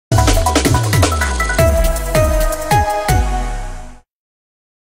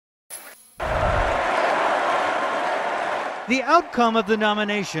The outcome of the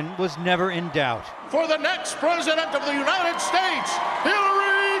nomination was never in doubt. For the next president of the United States,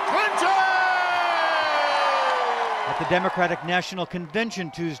 Hillary Clinton! At the Democratic National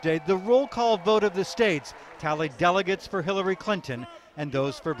Convention Tuesday, the roll call vote of the states tallied delegates for Hillary Clinton and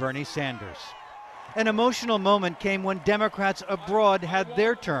those for Bernie Sanders. An emotional moment came when Democrats abroad had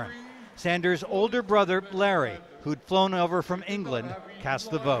their turn. Sanders' older brother, Larry, who'd flown over from England,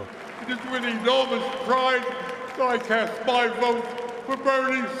 cast the vote. It is with enormous pride that I cast my vote for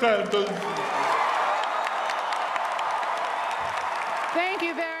Bernie Sanders. Thank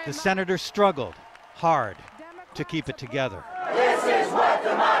you very much. The senator struggled hard to keep it together. This is what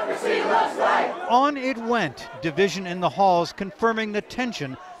democracy looks like. On it went, division in the halls confirming the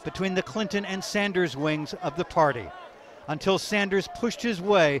tension between the Clinton and Sanders wings of the party, until Sanders pushed his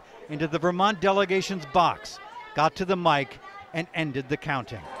way into the Vermont delegation's box, got to the mic, and ended the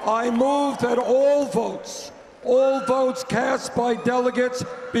counting. I move that all votes cast by delegates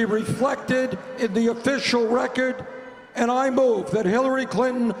be reflected in the official record, and I move that Hillary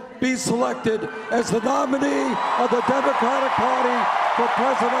Clinton be selected as the nominee of the Democratic Party for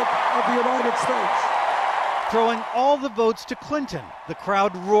President of the United States. Throwing all the votes to Clinton, the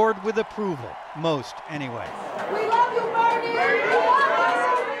crowd roared with approval, most anyway. We love you, Bernie! We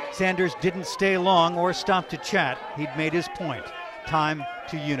love you! Sanders didn't stay long or stop to chat. He'd made his point. Time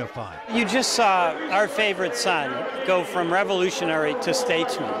to unify. You just saw our favorite son go from revolutionary to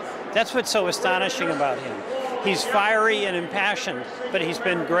statesman. That's what's so astonishing about him. He's fiery and impassioned, but he's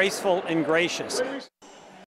been graceful and gracious.